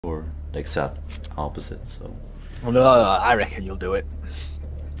or the exact opposite, so... Well, no, I reckon you'll do it.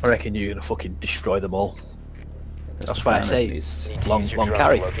 I reckon you're gonna fucking destroy them all. That's why I say long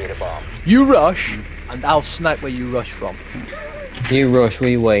carry. You rush, and I'll snipe where you rush from. You rush,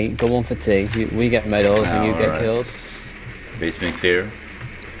 we wait, go on for T. We get medals and you get killed. Basement clear.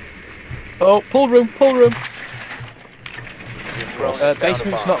 Oh, pull room, pull room.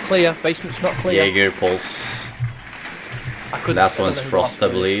 Basement's not clear. Basement's not clear. Jaeger pulse. Last one's Frost, I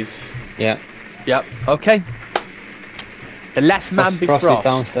believe. Yeah. Yep. Okay. The last man be Frost. Frost is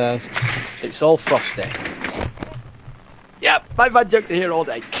downstairs. It's all Frosty. Yep. My bad jokes are here all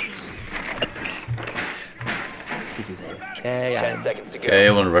day. This is AFK. 10 seconds to go. Okay,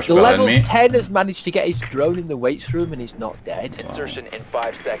 I want to rush The behind level me. 10 has managed to get his drone in the weights room and he's not dead. Insertion in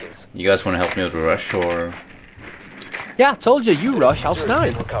 5 seconds. You guys want to help me with the rush, or...? Yeah, I told you, you rush, I'll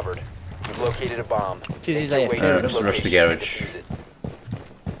snipe. Recovered. You've located a bomb. This is AFK. Just rush the garage.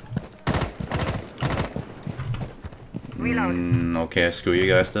 Okay, screw you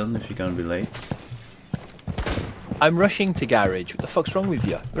guys then, if you're gonna be late. I'm rushing to garage. What the fuck's wrong with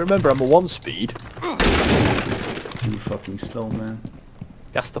you? Remember, I'm a 1 speed. Too fucking slow, man.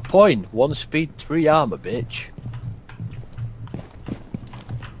 That's the point. 1 speed, 3 armor, bitch.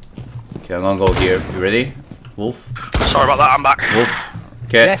 Okay, I'm gonna go here. You ready? Wolf? Sorry about that, I'm back. Wolf?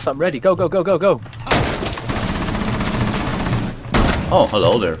 Okay. Yes, I'm ready. Go, go, go, go, go. Oh,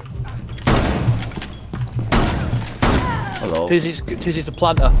 hello there. Hello. Tizzy's the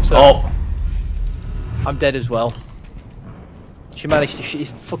planter, so Oh! I'm dead as well. She managed to she's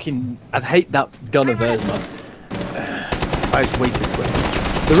fucking... I'd hate that gun of hers, man. I was way too quick.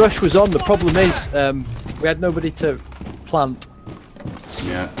 The rush was on, the problem is, we had nobody to plant.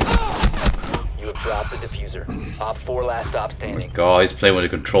 Yeah. You have dropped the diffuser. Op 4 last stop standing. God, he's playing with a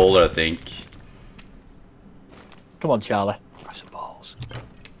controller, I think. Come on, Charlie. Press the balls.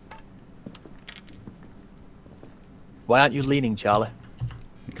 Why aren't you leaning, Charlie?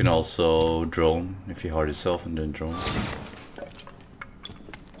 You can also drone, if you hard yourself and then drone.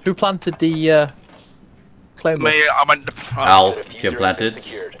 Who planted the claymore? Me, I went to... Al, can plant it.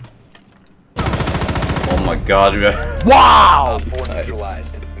 Oh my god, we are... Wow! Op 4 neutralized.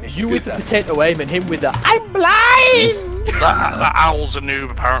 You with the potato aim and him with the I'm blind! that owl's a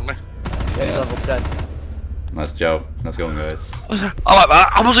noob, apparently. Yeah, he's level 10. Nice job. Let's go, guys. I like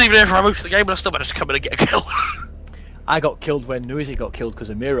that. I wasn't even here for most of the game, but I still managed to come in and get a kill. I got killed when Nuizy got killed because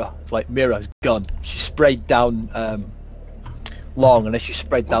of Mira. It's like Mira's gone. She sprayed down long, and as she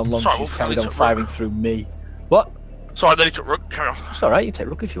sprayed down long, Sorry, she carried on firing through me. What? Sorry, then he took Rook. Carry on. It's alright, you can take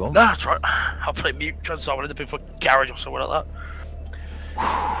Rook if you want. Nah, that's right. I'll play mute, try to solve it in for garage or somewhere like that.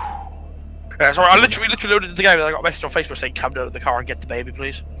 Yeah, sorry, I literally loaded the game and I got a message on Facebook saying come down to the car and get the baby,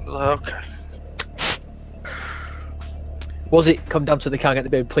 please. Okay. Was it come down to the car, get the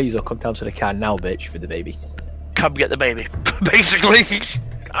baby please, or come down to the car now, bitch, for the baby? Come get the baby, basically.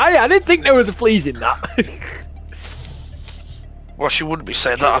 I didn't think there was a fleas in that. Well, she wouldn't be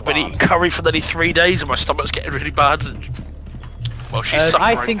saying that. I've been eating curry for nearly 3 days and my stomach's getting really bad. And, well, she's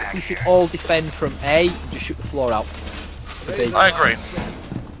suffering. I think we should all defend from A and just shoot the floor out. For B. I agree.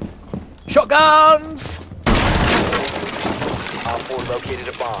 Shotguns! Op 4 located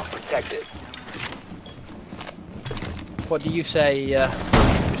a bomb. Protect it. What do you say,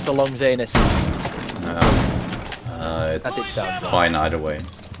 Mr. Longzanus? That did It's sound right. fine either way.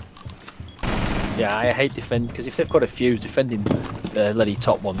 Yeah, I hate defend because if they've got a fuse, defending the bloody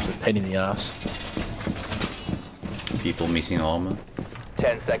top one's a pain in the ass. People missing armor.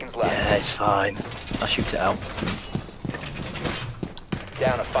 10 seconds left. Yeah, it's fine. I'll shoot it out.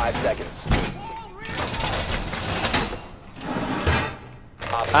 Down to 5 seconds.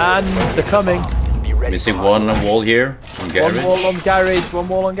 And they're coming. Be ready Missing for one on wall here. On garage. One wall on garage. One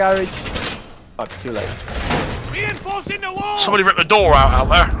wall on garage. Oh, too late. Reinforcing the wall! Somebody ripped the door out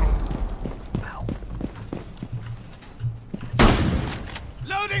there.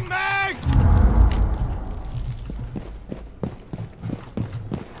 Loading mag!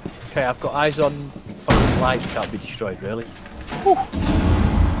 Okay, I've got eyes on fucking light. Can't be destroyed, really.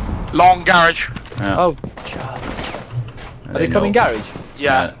 Long garage. Yeah. Oh, Charlie. Are they coming garage?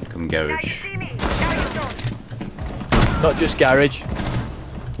 Yeah. Come garage. Not just garage.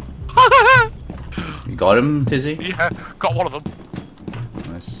 You got him, Tizzy? Yeah, got one of them.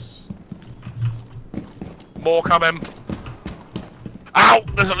 Nice. More coming. Ow!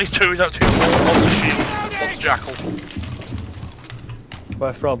 There's at least 2. There's at 2 more. One's a shield. One's a jackal.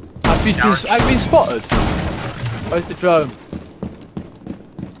 Where from? I've been spotted. Where's the drone?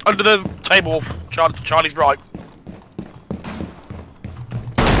 Under the table. Charlie's right.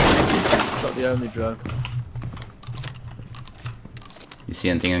 It's not the only drone. see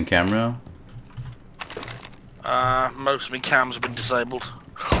anything on camera? Most of my cams have been disabled.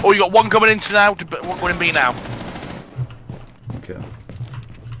 Oh, you got one coming into now, one going in B now. Okay.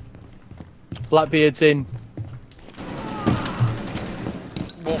 Blackbeard's in.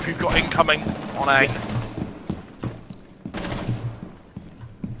 Wolf, you've got incoming on A.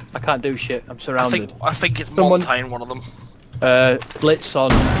 I can't do shit. I'm surrounded. I think it's Someone- Montaigne, one of them. Blitz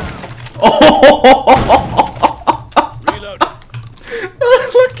on. Reload.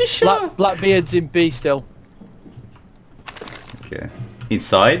 Lucky shot! Blackbeard's in B still. Okay.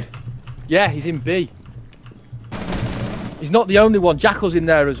 Inside? Yeah, he's in B. He's not the only one. Jackal's in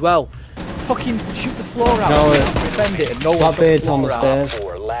there as well. Fucking shoot the floor out. No, defend it. And no one's Blackbeard's shot on the floor out. stairs.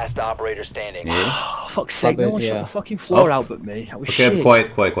 4, last operator standing. Yeah. Oh, fuck's sake, no one shot yeah. the fucking floor Oh. out but me. That was Okay,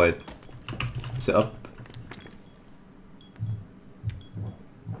 shit. quiet. Is it up?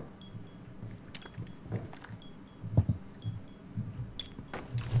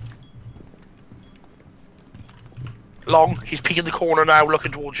 Long, he's peeking the corner now,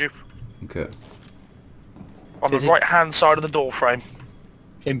 looking towards you. Okay. On the Is he- right hand side of the door frame.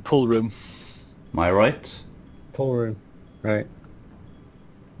 In pool room. My right? Pool room. Right.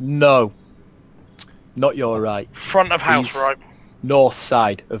 No. Not your right. Front of house, He's- right? North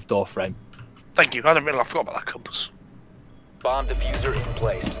side of door frame. Thank you, I didn't realise, I forgot about that compass. Bomb diffuser in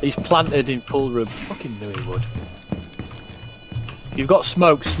place. He's planted in pool room. Fucking knew he would. You've got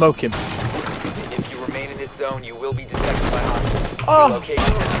smoke. Smoke him. If you remain in this zone, you will be detected by hostiles. Oh. Your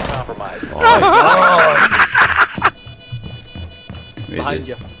location is compromised. Where is Behind it?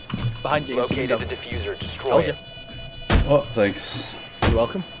 you. Behind you. Located Window. the diffuser. Destroy Told you. it. Oh, thanks. You're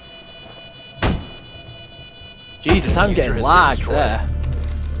welcome. Jesus, I'm getting lagged there.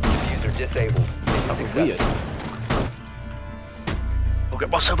 Diffuser disabled. That was weird. I'll get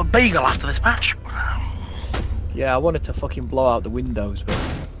myself a bagel after this match. Yeah, I wanted to fucking blow out the windows, but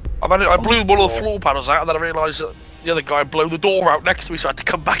I blew one of the floor panels out and then I realised that the other guy blew the door out next to me, so I had to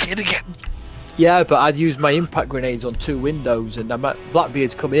come back in again. yeah, but I'd used my impact grenades on 2 windows, and I'm at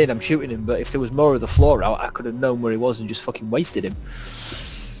Blackbeard's coming in. I'm shooting him, but if there was more of the floor out, I could have known where he was and just fucking wasted him.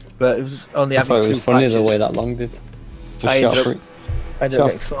 But it was only I having thought it 2 was funny the patches. way that long did. Just I shot ended through. I ended up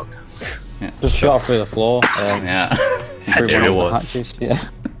getting fucked. Just shot through the floor. Yeah. Through Sure one of the was. hatches, yeah.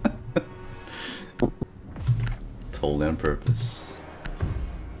 Totally on purpose.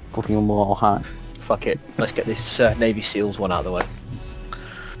 Fucking wall hack. Fuck it. Let's get this Navy SEALs one out of the way.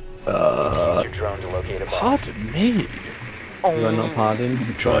 Use your drone to locate a bomb. Pardon me. You are not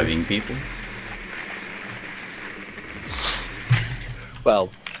pardoned. Driving people. Well,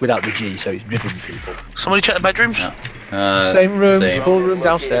 without the G, so it's driven people. Somebody check the bedrooms? Yeah. Same room, Same. full room Located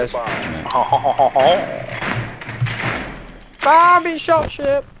downstairs. bomb. I'm in shot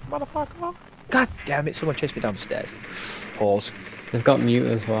ship, motherfucker. God damn it, someone chased me downstairs. Pause. They've got mute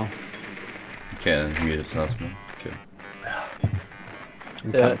as well. Okay, mute the last one. Okay.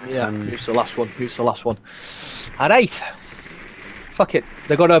 Yeah, who's the last one? Who's the last one? An 8. Fuck it.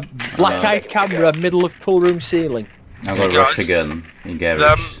 They got a black-eyed camera middle of pool room ceiling. I'm gonna rush again in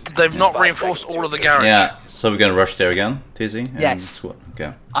garage. They've not reinforced all of the garage. Yeah, so we're gonna rush there again, Tizzy? and Yes.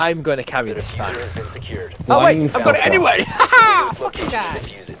 Okay. I'm going to carry this Diffuser time. has been secured. Oh wait, Blind I've got it fucker. anyway! Location Fucking to guys!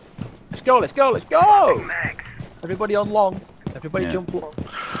 defuse it. Let's go, let's go, let's go! Everybody on long. Everybody Yeah. jump long.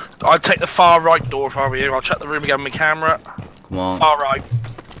 I'd take the far right door if I were you. I'll check the room again with my camera. Come on. Far right.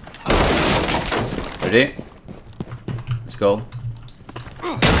 Ready? Let's go.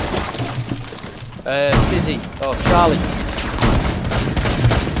 Tizzy. Oh, Charlie.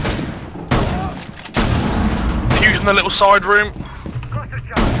 Fuse in the little side room.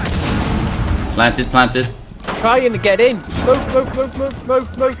 Planted. Trying to get in.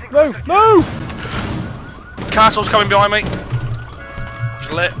 Move. Castle's coming behind me.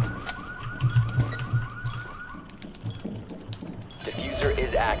 It's lit. Diffuser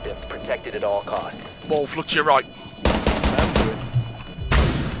is active. Protected at all costs. Wolf, look to your right.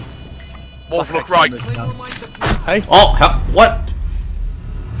 Wolf, look right. Hey. Oh, what?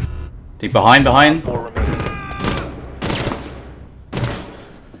 Think behind. 4 remaining.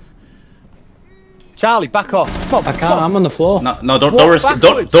 Charlie, back off. Come on, I can't, I'm on the floor. No, don't Walk risk.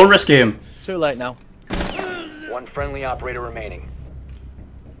 backwards. Don't risk him. Too late now. 1 friendly operator remaining.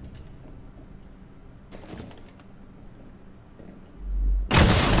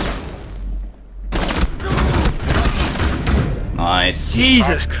 Nice.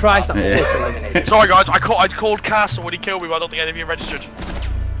 Jesus Christ, that was Yeah. tough. Eliminated. Sorry guys, I called Castle when he killed me, but I don't think any of you registered.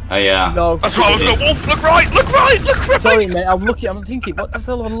 Oh yeah. No, That's what I was going. Wolf, look right, look right. sorry mate, I'm thinking, what the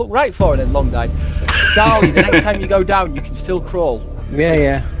hell am I look right for? And then long died. Charlie, the next time you go down, you can still crawl.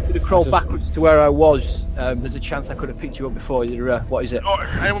 Yeah. you'd have crawled backwards to where I was, there's a chance I could have picked you up before you. What is it? Oh,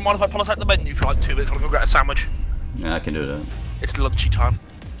 anyone mind if I pull us out the menu for like 2 minutes? I want to go get a sandwich. Yeah, I can do that. It's lunchy time.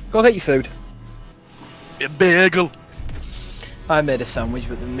 Go get your food. A bagel. I made a sandwich,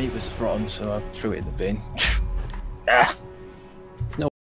 but the meat was rotten, so I threw it in the bin. Ah.